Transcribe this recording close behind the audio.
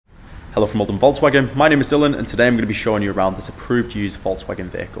Hello from Oldham Volkswagen, my name is Dylan and today I'm going to be showing you around this approved used Volkswagen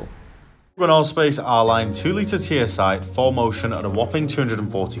vehicle. Tiguan Allspace R-Line 2.0 TSI 4Motion at a whopping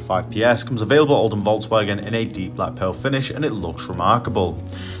 245 PS comes available at Oldham Volkswagen in a deep black pearl finish and it looks remarkable.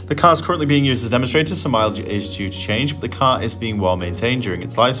 The car is currently being used as a demonstrator, so mileage is due to change, but the car is being well maintained during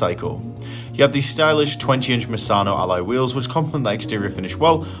its life cycle. You have these stylish 20-inch Misano alloy wheels which complement the exterior finish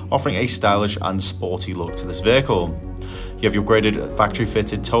well, offering a stylish and sporty look to this vehicle. You have your upgraded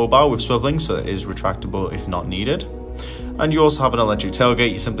factory-fitted tow bar with swivelling, so it is retractable if not needed. And you also have an electric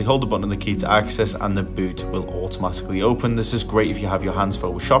tailgate. You simply hold the button and the key to access and the boot will automatically open. This is great if you have your hands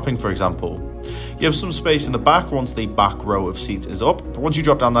full with shopping, for example. You have some space in the back once the back row of seats is up, but once you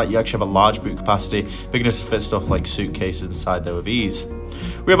drop down that you actually have a large boot capacity, big enough to fit stuff like suitcases inside there with ease.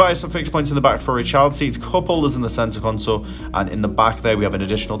 We have ISO fixed points in the back for a child seats, cup holders in the centre console, and in the back there we have an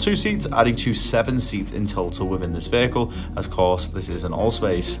additional 2 seats, adding to 7 seats in total within this vehicle. Of course, this is an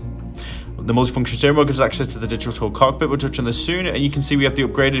Allspace. The multifunction steering wheel gives access to the digital cockpit. We'll touch on this soon, and you can see we have the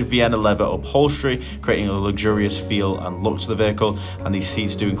upgraded Vienna Leather upholstery, creating a luxurious feel and look to the vehicle, and these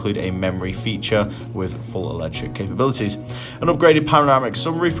seats do include a memory feature with full electric capabilities. An upgraded panoramic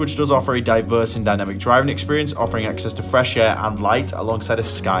sunroof which does offer a diverse and dynamic driving experience, offering access to fresh air and light alongside a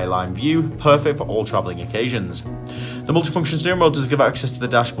skyline view, perfect for all travelling occasions. The multifunction steering wheel does give access to the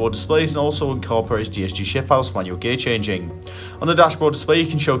dashboard displays and also incorporates DSG shift paddles for manual gear changing. On the dashboard display you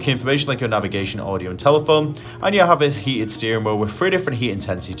can show key information like your navigation, audio and telephone, and you have a heated steering wheel with 3 different heat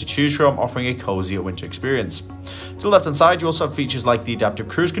intensities to choose from, offering a cozier winter experience. To the left hand side you also have features like the adaptive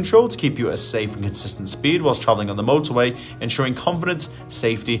cruise control to keep you at a safe and consistent speed whilst travelling on the motorway, ensuring confidence,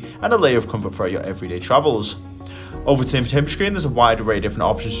 safety and a layer of comfort for your everyday travels. Over to the infotainment screen, there's a wide array of different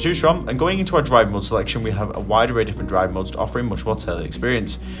options to choose from, and going into our driving mode selection, we have a wide array of different driving modes to offer a much more tailored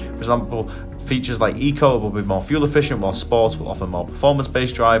experience. For example, features like Eco will be more fuel efficient, while Sport will offer more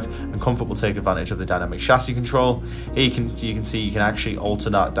performance-based drive, and Comfort will take advantage of the dynamic chassis control. Here you can see you can actually alter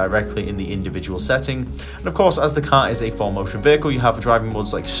that directly in the individual setting. And of course, as the car is a 4Motion vehicle, you have driving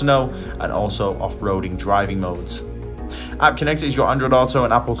modes like Snow and also off-roading driving modes. App Connect is your Android Auto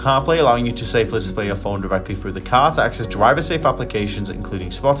and Apple CarPlay, allowing you to safely display your phone directly through the car to access driver-safe applications including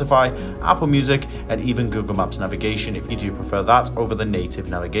Spotify, Apple Music, and even Google Maps navigation if you do prefer that over the native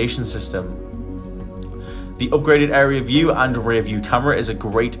navigation system. The upgraded area view and rear view camera is a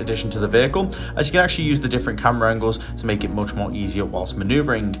great addition to the vehicle, as you can actually use the different camera angles to make it much more easier whilst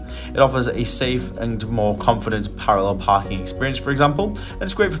maneuvering. It offers a safe and more confident parallel parking experience, for example, and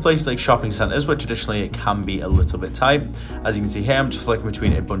it's great for places like shopping centres where traditionally it can be a little bit tight. As you can see here, I'm just flicking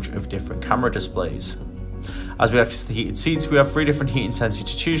between a bunch of different camera displays. As we access the heated seats, we have 3 different heat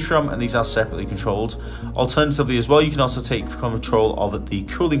intensities to choose from, and these are separately controlled. Alternatively as well, you can also take control of the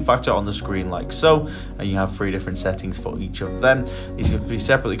cooling factor on the screen like so, and you have 3 different settings for each of them. These can be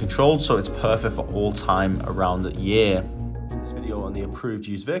separately controlled, so it's perfect for all time around the year. This video on the approved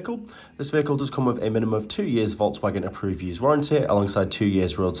used vehicle. This vehicle does come with a minimum of 2 years Volkswagen approved used warranty alongside 2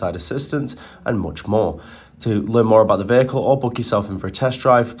 years roadside assistance and much more. To learn more about the vehicle or book yourself in for a test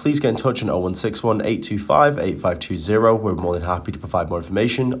drive, please get in touch on 0161 825 8520. We're more than happy to provide more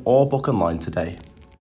information or book online today.